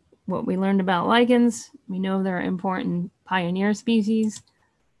up what we learned about lichens, we know they're important pioneer species.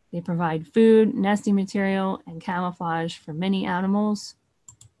 They provide food, nesting material, and camouflage for many animals.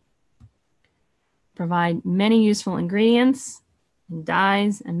 Provide many useful ingredients, and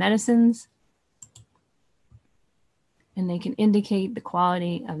dyes, and medicines. And they can indicate the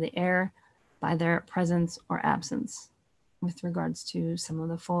quality of the air by their presence or absence with regards to some of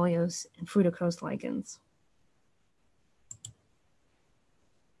the foliose and fruticose lichens.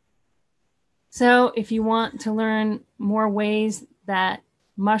 So if you want to learn more ways that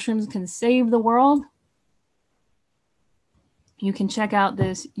mushrooms can save the world, you can check out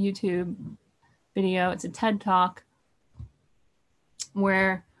this YouTube video. It's a TED Talk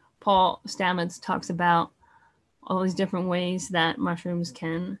where Paul Stamets talks about all these different ways that mushrooms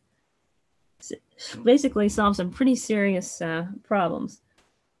can basically solve some pretty serious problems.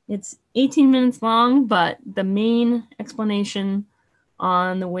 It's 18 minutes long, but the main explanation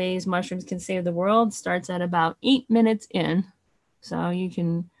on the ways mushrooms can save the world starts at about 8 minutes in. So you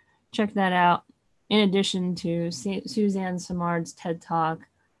can check that out in addition to Suzanne Simard's TED Talk,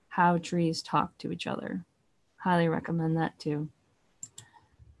 How Trees Talk to Each Other. Highly recommend that too.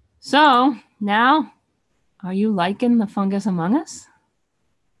 So now, are you liking the fungus among us?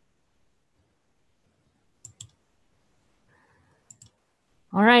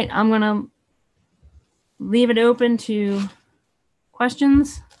 All right, I'm going to leave it open to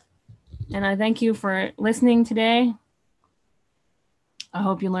questions. And I thank you for listening today. I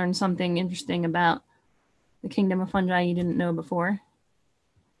hope you learned something interesting about the kingdom of fungi you didn't know before.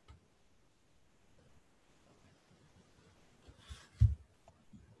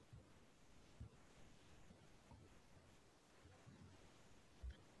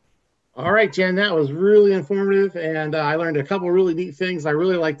 All right, Jen, that was really informative, and I learned a couple really neat things. I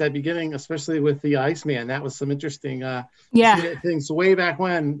really liked that beginning, especially with the Iceman. That was some interesting things way back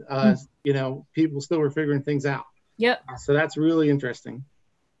when, people still were figuring things out. Yep. So that's really interesting.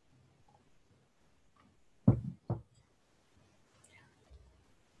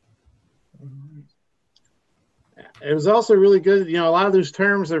 It was also really good. A lot of those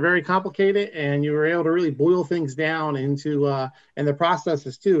terms are very complicated, and you were able to really boil things down into and the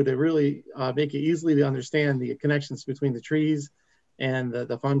processes too to really make it easily to understand the connections between the trees and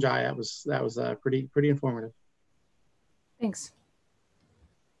the fungi. That was pretty informative. Thanks.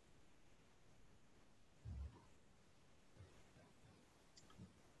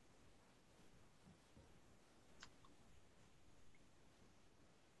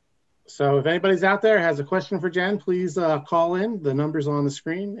 So if anybody's out there has a question for Jen, please call in. The number's on the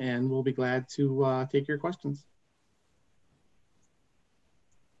screen, and we'll be glad to take your questions.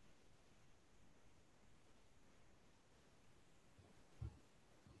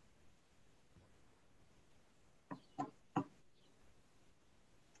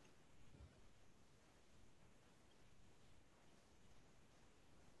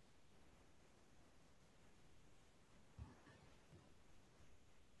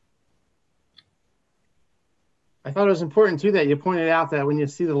 I thought it was important too that you pointed out that when you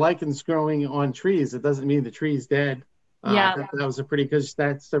see the lichens growing on trees, it doesn't mean the tree's dead. Yeah, that was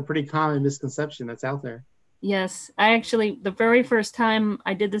that's a pretty common misconception that's out there. Yes, I actually, the very first time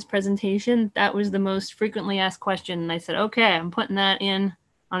I did this presentation, that was the most frequently asked question. And I said, okay, I'm putting that in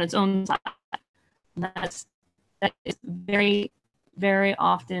on its own side. That is very, very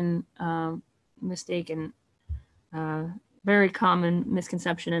often mistaken, very common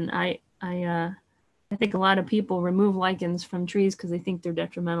misconception. And I think a lot of people remove lichens from trees because they think they're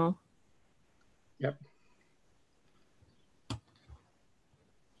detrimental. Yep.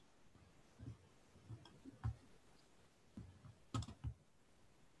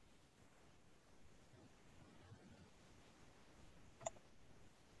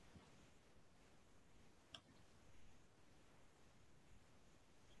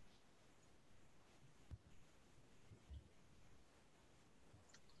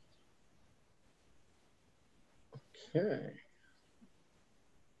 Okay.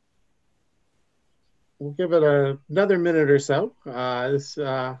 We'll give it another minute or so. This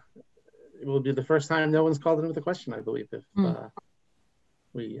will be the first time no one's called in with a question, I believe, if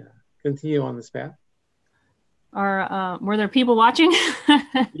we continue on this path. Were there people watching?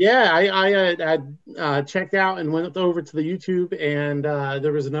 Yeah, I checked out and went over to the YouTube, and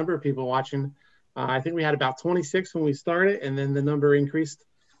there was a number of people watching. I think we had about 26 when we started, and then the number increased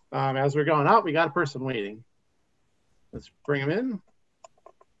as we're going up. We got a person waiting. Let's bring them in.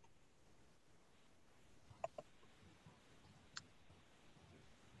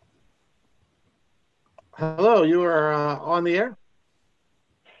 Hello, you are on the air.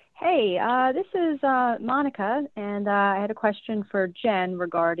 Hey, this is Monica, and I had a question for Jen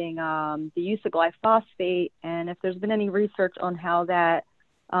regarding the use of glyphosate and if there's been any research on how that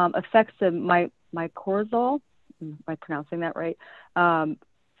affects the mycorrhizal, am I pronouncing that right,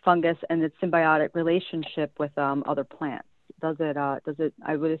 fungus and its symbiotic relationship with other plants. Does it,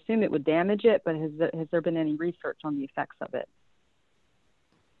 I would assume it would damage it, but has there been any research on the effects of it?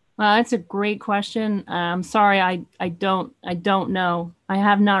 Well, that's a great question. I'm sorry, I don't know. I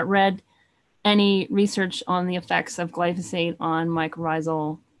have not read any research on the effects of glyphosate on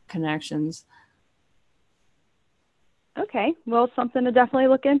mycorrhizal connections. Okay, well, something to definitely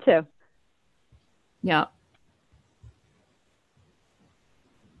look into. Yeah.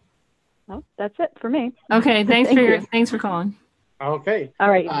 Well, that's it for me. Okay, thanks for calling. Okay. All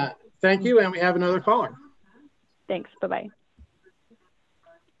right. Thank you, and we have another caller. Thanks. Bye-bye.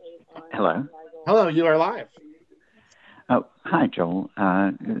 Hello. Hello, you are live. Oh, hi, Joel.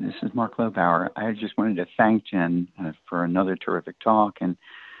 This is Mark Lobauer. I just wanted to thank Jen for another terrific talk and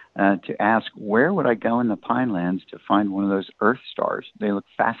to ask where would I go in the Pinelands to find one of those Earth stars? They look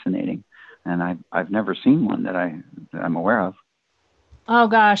fascinating, and I've never seen one that I'm aware of. Oh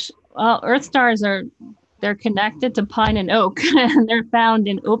gosh, well, Earth stars they're connected to pine and oak, and they're found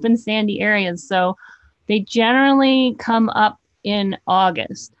in open sandy areas. So they generally come up in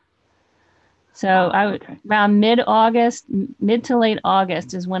August. So around mid to late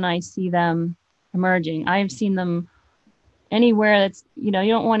August is when I see them emerging. I've seen them anywhere that's, you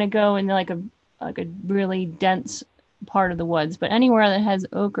don't want to go in like a really dense part of the woods, but anywhere that has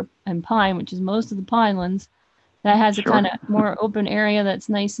oak and pine, which is most of the pinelands, that has a kind of more open area that's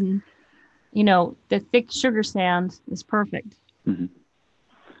nice and, the thick sugar sand is perfect. Mm-hmm.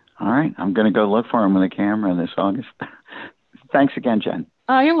 All right. I'm going to go look for them with a camera this August. Thanks again, Jen.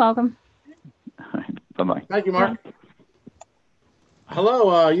 Oh, you're welcome. All right. Bye-bye. Thank you, Mark. Bye.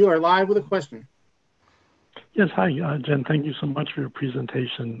 Hello, you are live with a question. Yes, hi, Jen. Thank you so much for your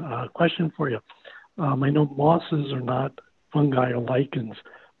presentation. Question for you. I know mosses are not fungi or lichens,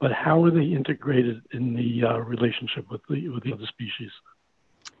 but how are they integrated in the relationship with the other species?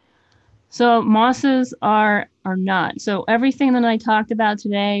 So mosses are not. So everything that I talked about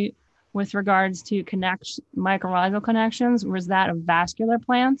today with regards to mycorrhizal connections was that of vascular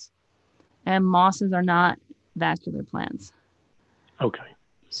plants, and mosses are not vascular plants. Okay.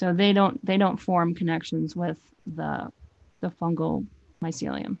 So they don't form connections with the fungal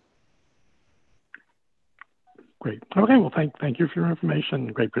mycelium. Great. Okay. Well, thank you for your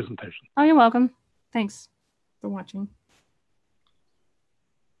information. Great presentation. Oh, you're welcome. Thanks for watching.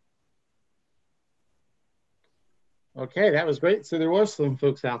 Okay, that was great. So there was some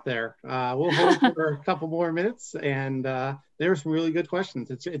folks out there. We'll hold for a couple more minutes, and there were some really good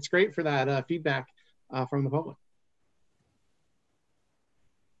questions. It's great for that feedback from the public.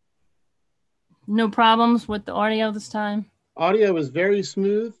 No problems with the audio this time? Audio was very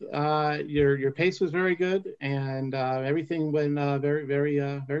smooth. Your pace was very good, and everything went very, very,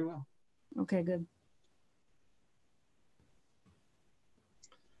 very well. Okay, good.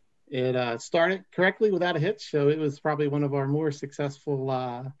 It started correctly without a hitch, so it was probably one of our more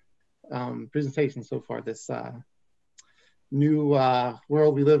successful presentations so far. This new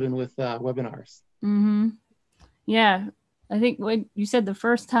world we live in with webinars. Mm-hmm. Yeah, I think what you said the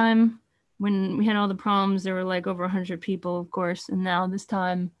first time when we had all the problems, there were like over 100 people, of course, and now this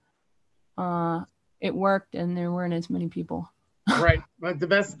time it worked and there weren't as many people. Right, but the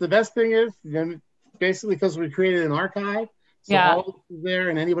best thing is, basically, because we created an archive, so yeah, all is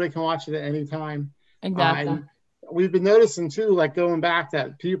there and anybody can watch it at any time. Exactly. And we've been noticing too, like going back,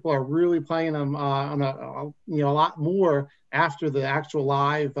 that people are really playing them on a lot more after the actual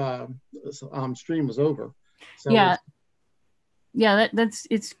live stream was over. So yeah. Yeah,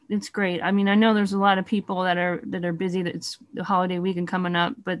 it's great. I mean, I know there's a lot of people that are busy. That it's the holiday weekend coming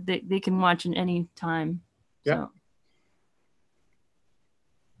up, but they can watch at any time. Yep. So.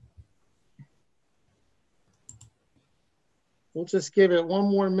 We'll just give it one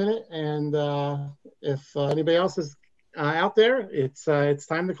more minute, and if anybody else has out there, it's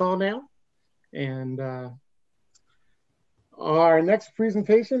time to call now. And our next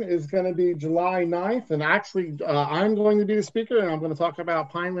presentation is going to be July 9th. And actually, I'm going to be the speaker, and I'm going to talk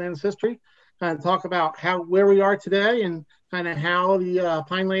about Pinelands history, kind of talk about where we are today and kind of how the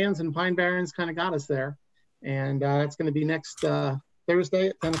Pinelands and Pine Barrens kind of got us there. And it's going to be next Thursday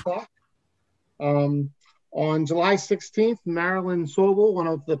at 10 o'clock. On July 16th, Marilyn Sobel, one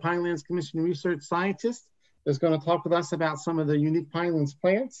of the Pinelands Commission research scientists, is going to talk with us about some of the unique Pinelands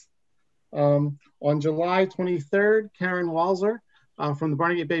plants. On July 23rd, Karen Walzer from the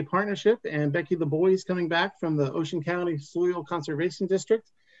Barnegat Bay Partnership and Becky LeBoy is coming back from the Ocean County Soil Conservation District.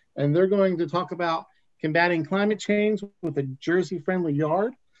 And they're going to talk about combating climate change with a Jersey-friendly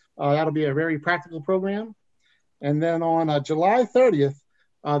yard. That'll be a very practical program. And then on July 30th,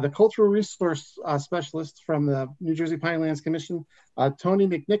 the cultural resource specialist from the New Jersey Pinelands Commission, Tony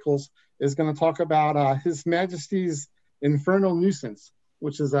McNichols, is going to talk about His Majesty's Infernal Nuisance,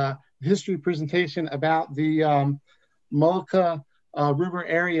 which is a history presentation about the Mullica River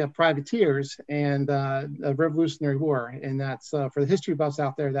area privateers and the Revolutionary War. And that's, for the history buffs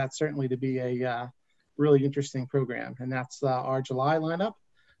out there, that's certainly to be a really interesting program. And that's our July lineup.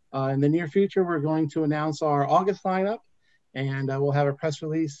 In the near future, we're going to announce our August lineup, and we'll have a press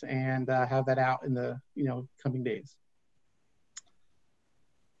release and have that out in the coming days.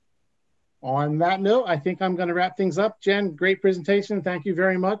 On that note, I think I'm going to wrap things up. Jen, great presentation. Thank you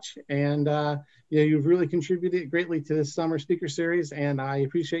very much. And you've really contributed greatly to this summer speaker series, and I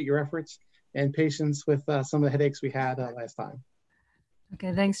appreciate your efforts and patience with some of the headaches we had last time.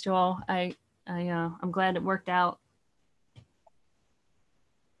 Okay, thanks, Joel. I'm glad it worked out.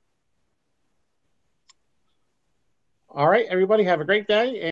 All right, everybody, have a great day.